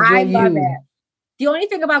 I love it. The only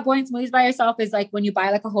thing about going to movies by yourself is like when you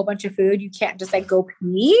buy like a whole bunch of food, you can't just like go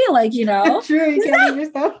pee, True, you can't leave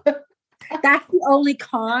yourself. That's the only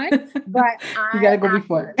con, but you gotta go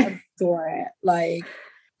before. Adore it.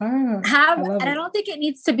 And I don't think it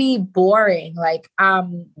needs to be boring.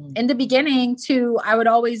 In the beginning too, I would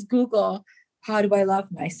always Google, how do I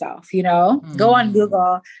love myself? Go on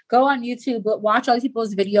Google, go on YouTube, watch all these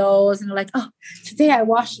people's videos and like, oh, today I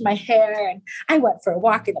washed my hair and I went for a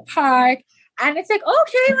walk in the park. And it's like,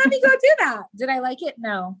 okay, let me go do that. Did I like it?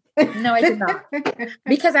 No, I did not.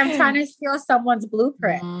 Because I'm trying to steal someone's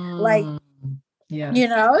blueprint. So I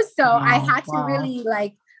had to really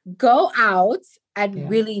go out and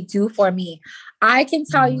really do for me. I can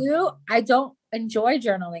tell you, I don't enjoy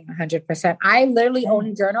journaling 100%. I literally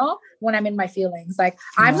only journal when I'm in my feelings. Like,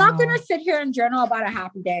 I'm not going to sit here and journal about a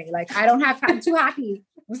happy day. Like, I don't have time. I'm too happy.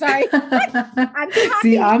 I'm sorry. I'm too happy.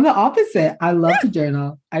 See, I'm the opposite. I love to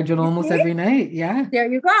journal. I journal almost every night. Yeah. There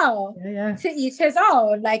you go. Yeah. To each his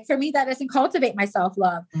own. Like, for me, that doesn't cultivate my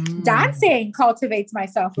self-love. Dancing cultivates my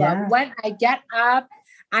self-love. Yeah. When I get up,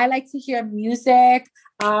 I like to hear music.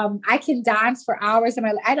 I can dance for hours. I'm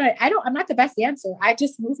not the best dancer. I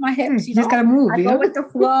just move my hips. You just gotta move. I go with the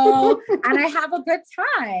flow and I have a good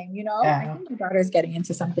time, Yeah. I think my daughter's getting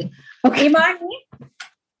into something. Okay, Imani.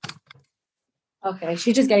 Okay,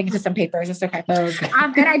 she's just getting into some papers. It's okay.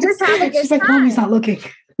 And I just have a good She's like, time. Mommy's not looking.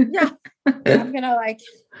 Yeah. I'm gonna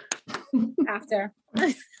after.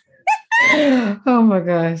 Oh my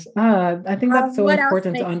gosh. I think that's so What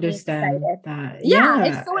important to else makes me understand excited? that. Yeah,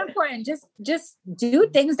 it's so important. Just do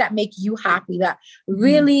things that make you happy, that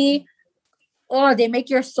really, they make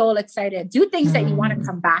your soul excited. Do things that you want to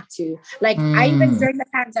come back to. Like I even during the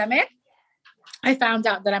pandemic, I found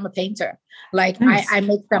out that I'm a painter. Like Nice. I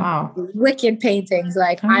make some wicked paintings.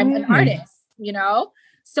 Like I'm an artist,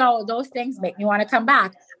 So those things make me want to come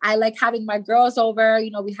back. I like having my girls over,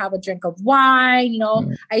 we have a drink of wine,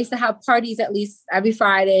 I used to have parties at least every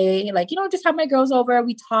Friday, like, just have my girls over.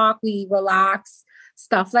 We talk, we relax,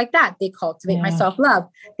 stuff like that. They cultivate my self-love.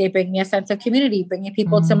 They bring me a sense of community, bringing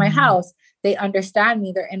people to my house. They understand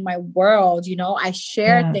me. They're in my world. I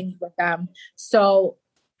share things with them. So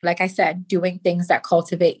like I said, doing things that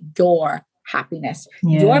cultivate your happiness,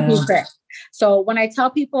 your blueprint. So when I tell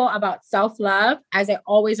people about self-love, as I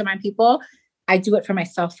always remind people, I do it for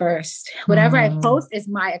myself first. Whatever I post is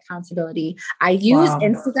my accountability. I use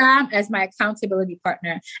Instagram as my accountability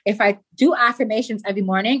partner. If I do affirmations every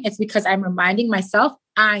morning, it's because I'm reminding myself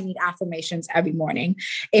I need affirmations every morning.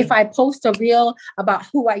 If I post a reel about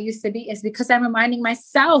who I used to be, it's because I'm reminding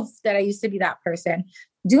myself that I used to be that person.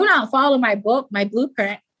 Do not follow my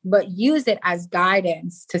blueprint, but use it as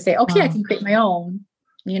guidance to say, okay, I can create my own,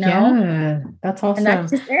 Yeah, that's awesome. And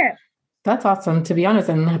that's just it. That's awesome. To be honest,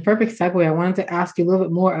 and a perfect segue, I wanted to ask you a little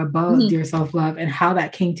bit more about your self-love and how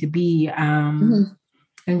that came to be. And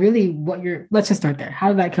really let's just start there. How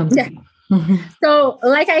did that come to be? So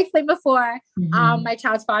like I explained before, my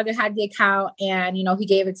child's father had the account and, he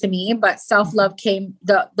gave it to me, but self-love came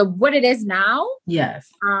the what it is now. Yes.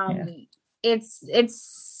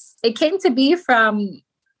 It came to be from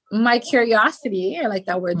my curiosity. I like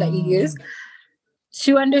that word that you use,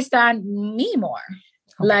 to understand me more.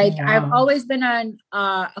 I've always been on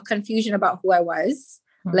a confusion about who I was,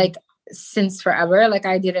 like since forever. Like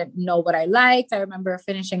I didn't know what I liked. I remember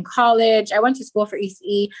finishing college. I went to school for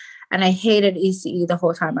ECE and I hated ECE the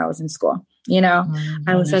whole time I was in school.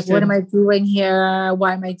 I was like, what am I doing here?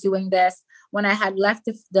 Why am I doing this? When I had left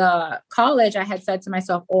the college, I had said to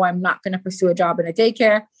myself, I'm not going to pursue a job in a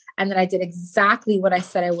daycare. And then I did exactly what I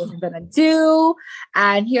said I wasn't going to do.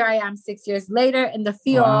 And here I am 6 years later in the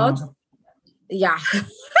field. Wow. Yeah.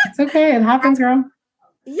 It's okay. It happens, girl.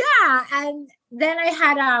 Yeah. And then I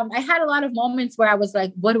had a lot of moments where I was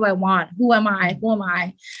like, what do I want? Who am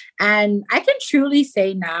I? And I can truly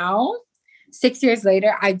say now, 6 years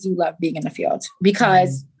later, I do love being in the field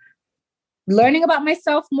because learning about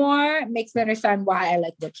myself more makes me understand why I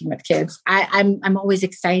like working with kids. I'm always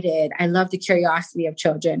excited. I love the curiosity of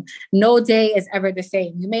children. No day is ever the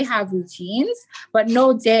same. You may have routines, but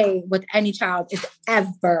no day with any child is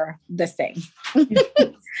ever the same.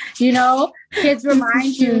 Kids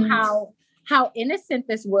remind you how innocent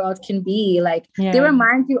this world can be. Like they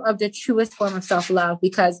remind you of the truest form of self-love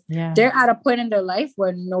because they're at a point in their life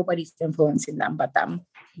where nobody's influencing them but them.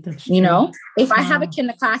 If I have a kid in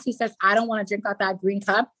the class who says, I don't want to drink out that green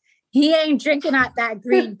cup, he ain't drinking out that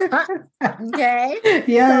green cup. Okay.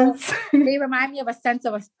 Yes. So they remind me of a sense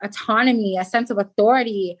of autonomy, a sense of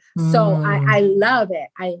authority. So I love it.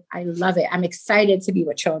 I love it. I'm excited to be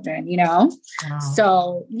with children, Wow.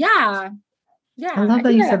 So yeah. I love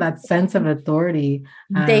that you said that sense of authority.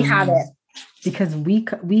 They have it. Because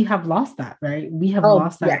we have lost that, right? We have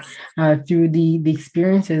lost that through the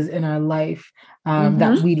experiences in our life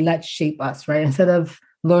that we let shape us, right? Instead of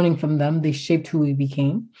learning from them, they shaped who we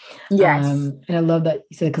became. Yes. And I love that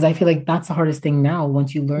you said, because I feel like that's the hardest thing now,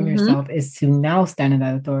 once you learn yourself, is to now stand in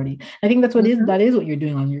that authority. I think that's what that is what you're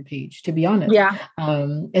doing on your page, to be honest. Yeah.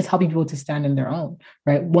 It's helping people to stand in their own,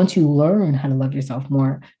 right? Once you learn how to love yourself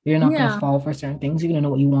more, you're not going to fall for certain things. You're going to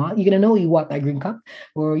know what you want. You're going to know you want that green cup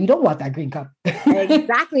or you don't want that green cup.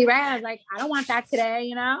 Exactly, right? I was like, I don't want that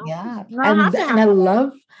today, Yeah. And I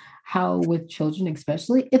love how with children,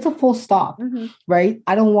 especially, it's a full stop, right?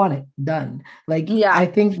 I don't want it done. I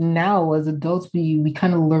think now as adults, we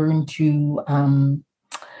kind of learn to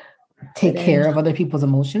take care of other people's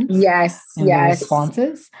emotions. Yes. And their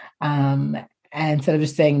responses. And instead of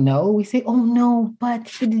just saying no, we say, oh no, but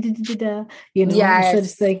instead of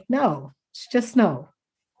just like, no, it's just no.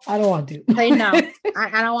 I don't want to. Say no.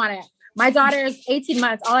 I don't want it. My daughter is 18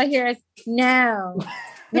 months. All I hear is no.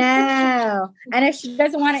 No. And if she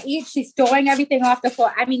doesn't want to eat, she's throwing everything off the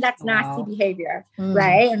floor. I mean, that's nasty behavior,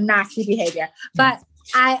 right? Nasty behavior. But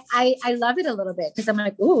I love it a little bit because I'm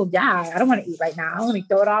like, oh yeah, I don't want to eat right now. Let me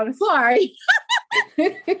throw it all on the floor.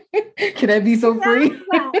 Can I be so free?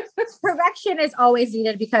 Correction is always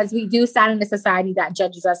needed because we do stand in a society that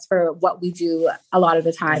judges us for what we do a lot of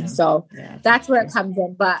the time. So that's where it comes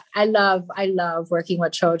in. But I love working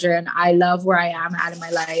with children. I love where I am at in my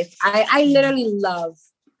life. I literally love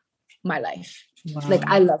my life. Wow. Like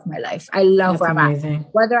I love my life. I love where I'm at.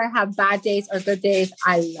 Whether I have bad days or good days,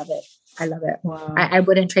 I love it. I love it. Wow. I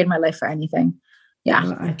wouldn't trade my life for anything. Yeah.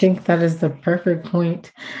 Well, I think that is the perfect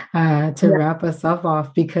point to wrap us up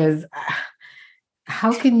off, because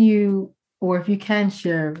how can you, or if you can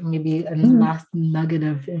share maybe a last nugget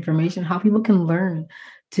of information, how people can learn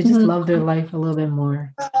to just love their life a little bit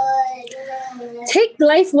more? Take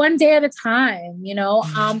life one day at a time.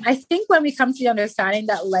 I think when we come to the understanding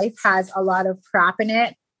that life has a lot of crap in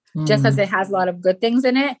it, just as it has a lot of good things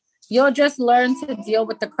in it, you'll just learn to deal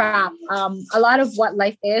with the crap. A lot of what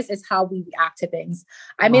life is how we react to things.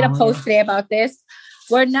 I made a post today about this.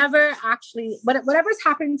 We're never actually, whatever's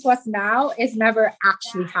happening to us now is never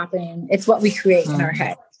actually happening. It's what we create in our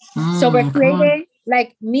head. So we're creating,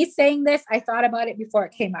 like me saying this, I thought about it before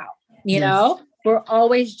it came out, you know? We're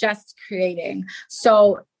always just creating.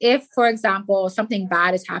 So if, for example, something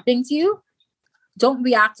bad is happening to you, don't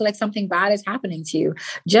react like something bad is happening to you.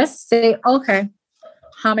 Just say, okay,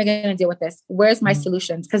 how am I going to deal with this? Where's my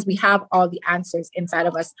solutions? Because we have all the answers inside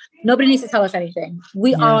of us. Nobody needs to tell us anything.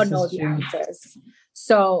 We all know the answers.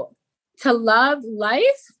 So to love life,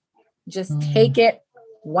 just take it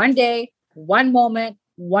one day, one moment,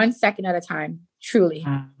 1 second at a time. Truly.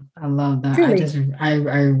 I love that. Truly. I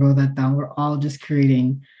wrote that down. We're all just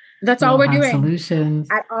creating. That's all we're doing. Solutions.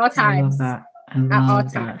 At all times. I love that. At all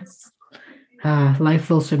times. Life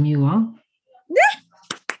flows from you, huh?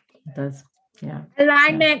 It does. Yeah.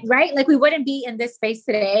 Alignment, right? Like we wouldn't be in this space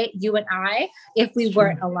today, you and I, if we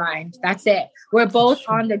weren't aligned. That's it. We're both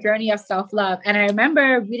on the journey of self-love. And I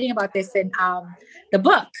remember reading about this in the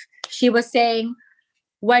book. She was saying,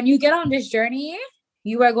 when you get on this journey,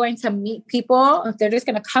 you are going to meet people. They're just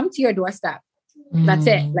going to come to your doorstep. That's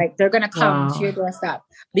it. Like they're going to come to your doorstep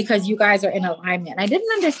because you guys are in alignment. I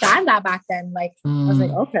didn't understand that back then. Like I was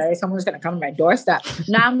like, okay, someone's going to come to my doorstep.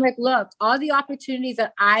 Now I'm like, look, all the opportunities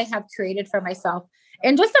that I have created for myself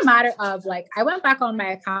in just a matter of like, I went back on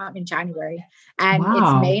my account in January and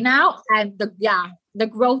it's May now. And the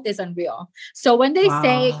growth is unreal. So when they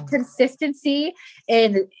say consistency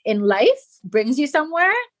in life brings you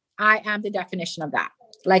somewhere, I am the definition of that.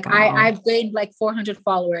 Like I've gained like 400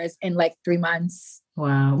 followers in like 3 months.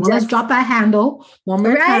 Wow. Well, let's drop that handle one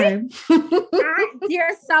more time.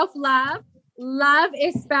 Dear self-love. Love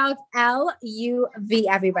is spelled L-U-V,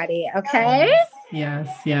 everybody. Okay?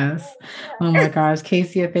 Yes. Oh my gosh.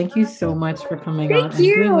 Kacia, thank you so much for coming on. Thank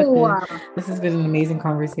you. This has been an amazing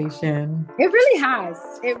conversation. It really has.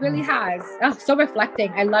 It really has. Oh, so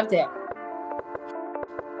reflecting. I loved it.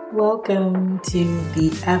 Welcome to the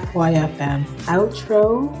FYFM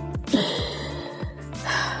outro.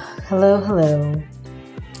 Hello.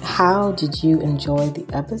 How did you enjoy the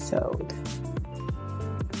episode?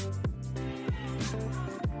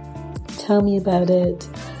 Tell me about it.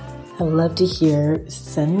 I'd love to hear.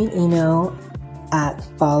 Send me an email at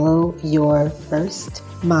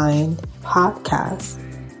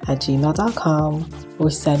followyourfirstmindpodcast@gmail.com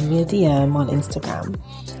or send me a DM on Instagram.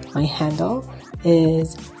 My handle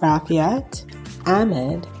is Rafiat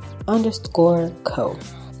Ahmed _co.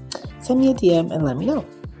 Send me a DM and let me know.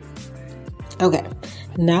 Okay,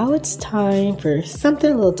 now it's time for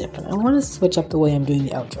something a little different. I want to switch up the way I'm doing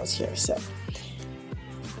the outros here, so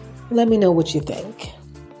let me know what you think.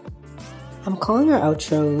 I'm calling our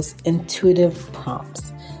outros intuitive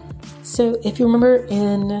prompts. So if you remember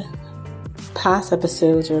in past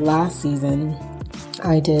episodes or last season,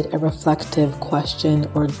 I did a reflective question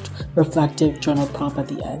or reflective journal prompt at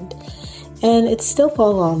the end. And it still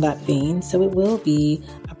falls along that vein, so it will be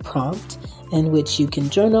a prompt in which you can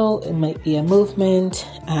journal. It might be a movement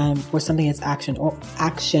or something that's action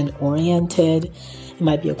oriented. It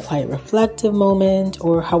might be a quiet reflective moment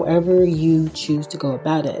or however you choose to go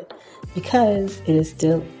about it, because it is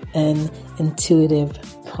still an intuitive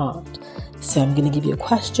prompt. So I'm going to give you a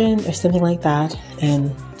question or something like that,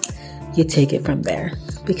 and you take it from there.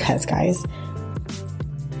 Because guys,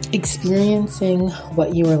 experiencing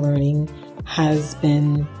what you are learning has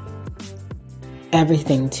been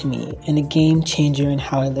everything to me and a game changer in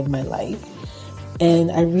how I live my life.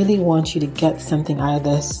 And I really want you to get something out of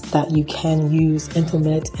this that you can use,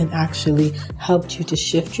 implement, and actually help you to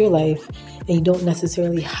shift your life. And you don't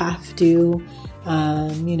necessarily have to,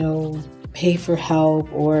 pay for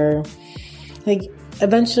help or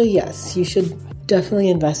eventually, yes, you should definitely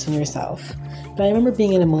invest in yourself. But I remember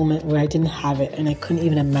being in a moment where I didn't have it and I couldn't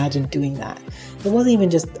even imagine doing that. It wasn't even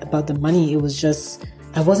just about the money. It was just,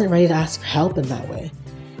 I wasn't ready to ask for help in that way.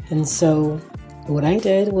 And so what I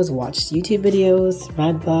did was watch YouTube videos,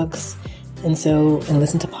 read books, and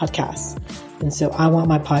listen to podcasts. And so I want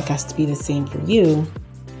my podcast to be the same for you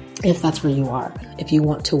if that's where you are. If you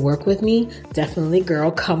want to work with me, definitely,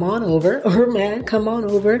 girl, come on over, or man, come on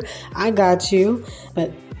over. I got you.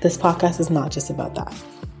 But this podcast is not just about that.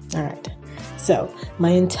 All right. So my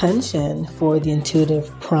intention for the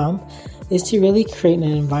intuitive prompt is to really create an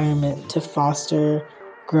environment to foster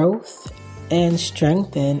growth and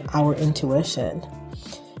strengthen our intuition,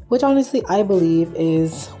 which honestly I believe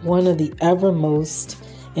is one of the ever most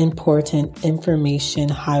important information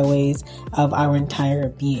highways of our entire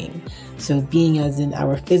being. So being as in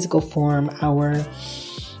our physical form, our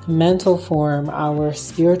mental form, our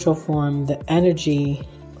spiritual form, the energy,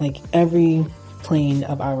 every plane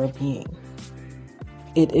of our being.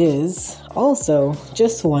 It is also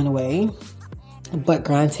just one way, but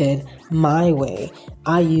granted, my way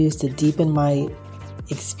I use to deepen my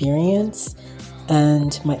experience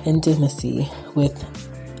and my intimacy with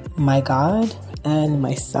my God and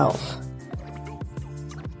myself.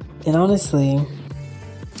 And honestly,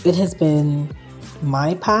 it has been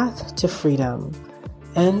my path to freedom,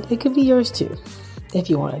 and it could be yours too, if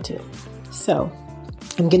you wanted to. So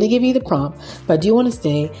I'm going to give you the prompt, but I do want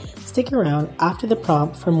to stick around after the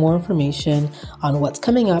prompt for more information on what's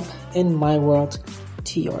coming up in my world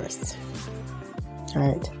to yours. All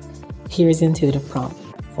right, here's the intuitive prompt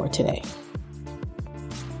for today.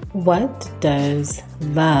 What does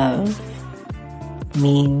love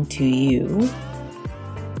mean to you?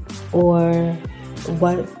 Or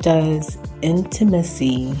what does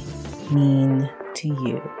intimacy mean to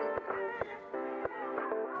you?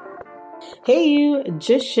 Hey you,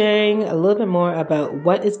 just sharing a little bit more about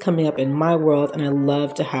what is coming up in my world, and I'd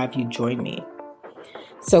love to have you join me.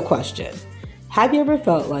 So question, have you ever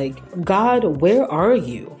felt like, God, where are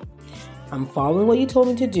you? I'm following what you told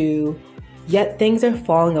me to do, yet things are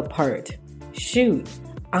falling apart. Shoot,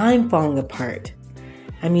 I'm falling apart.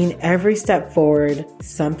 I mean, every step forward,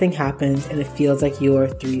 something happens and it feels like you're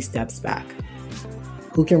 3 steps back.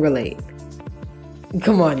 Who can relate?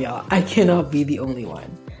 Come on, y'all. I cannot be the only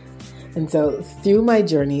one. And so through my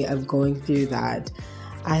journey of going through that,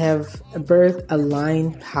 I have birthed a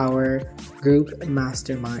Line Power Group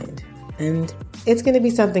Mastermind. And it's going to be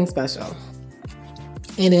something special.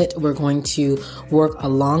 In it, we're going to work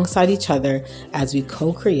alongside each other as we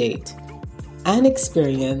co-create and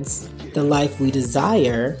experience the life we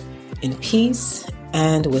desire in peace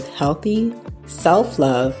and with healthy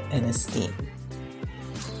self-love and esteem.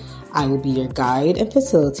 I will be your guide and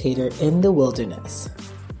facilitator in the wilderness.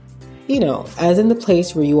 As in the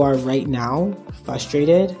place where you are right now,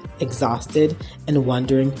 frustrated, exhausted, and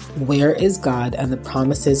wondering where is God and the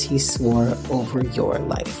promises He swore over your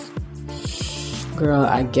life. Girl,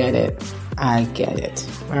 I get it.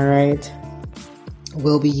 All right.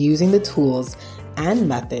 We'll be using the tools and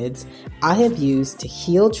methods I have used to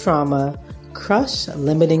heal trauma, crush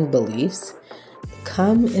limiting beliefs,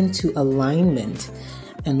 come into alignment,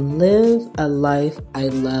 and live a life I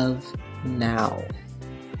love now.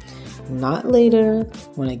 Not later,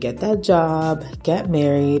 when I get that job, get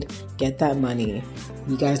married, get that money.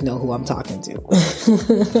 You guys know who I'm talking to.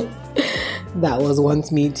 That was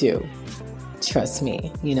once me too. Trust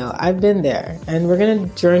me, I've been there, and we're going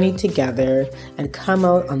to journey together and come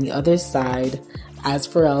out on the other side, as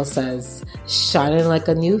Pharrell says, shining like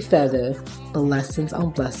a new feather, blessings on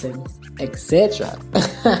blessings, etc.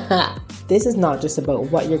 This is not just about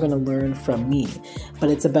what you're going to learn from me, but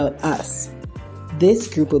it's about us.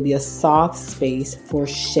 This group will be a soft space for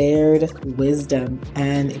shared wisdom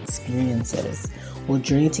and experiences. We'll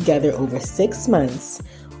journey together over 6 months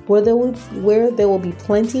where there will be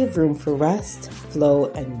plenty of room for rest,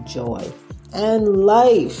 flow, and joy. And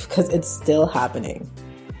life, because it's still happening.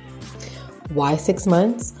 Why 6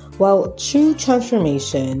 months? Well, true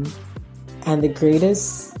transformation and the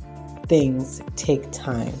greatest things take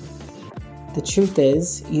time. The truth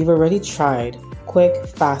is, you've already tried quick,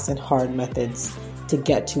 fast, and hard methods to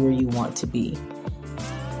get to where you want to be.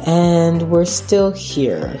 And we're still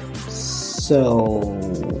here. So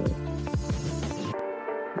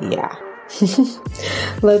Yeah.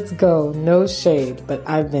 Let's go. No shade, but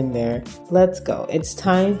I've been there. Let's go. It's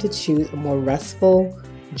time to choose a more restful,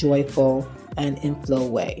 joyful, and in-flow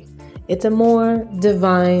way. It's a more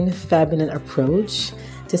divine, feminine approach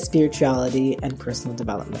to spirituality and personal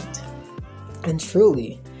development. And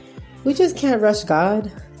truly, we just can't rush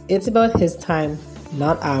God. It's about His time,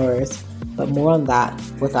 not ours, but more on that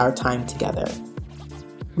with our time together.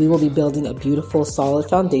 We will be building a beautiful, solid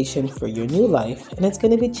foundation for your new life, and it's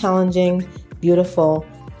going to be challenging, beautiful,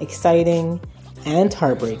 exciting, and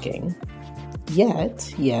heartbreaking.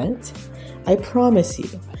 Yet, I promise you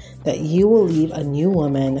that you will leave a new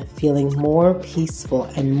woman feeling more peaceful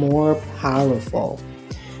and more powerful.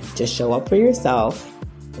 Just show up for yourself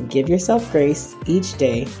and give yourself grace each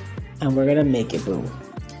day, and we're going to make it, boo.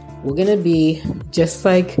 We're going to be just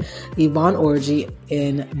like Yvonne Orji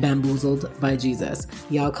in Bamboozled by Jesus.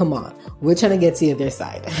 Y'all, come on. We're trying to get to the other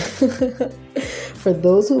side. For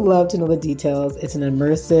those who love to know the details, it's an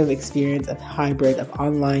immersive experience of hybrid of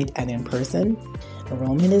online and in person.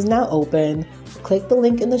 Enrollment is now open. Click the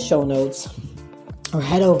link in the show notes or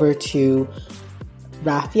head over to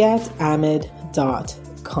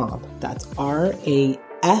rafiatahmed.com. That's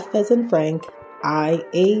RAF as in Frank,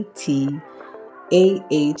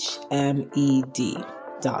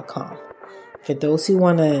 IATAHMED.com. For those who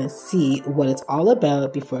want to see what it's all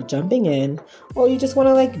about before jumping in, or you just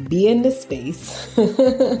want to be in the space,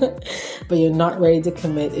 but you're not ready to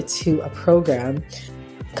commit to a program,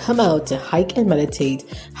 come out to Hike and Meditate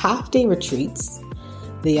half-day retreats.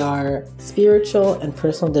 They are spiritual and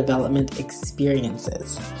personal development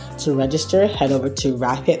experiences. To register, head over to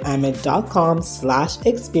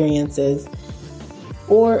rafiatahmed.com/experiences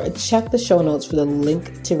or check the show notes for the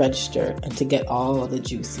link to register and to get all the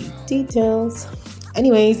juicy details.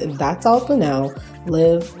 Anyways, that's all for now.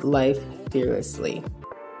 Live life fearlessly.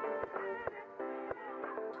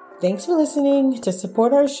 Thanks for listening. To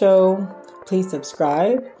support our show, please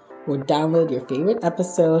subscribe or download your favorite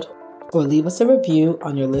episode or leave us a review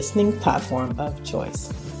on your listening platform of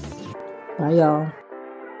choice. Bye, y'all.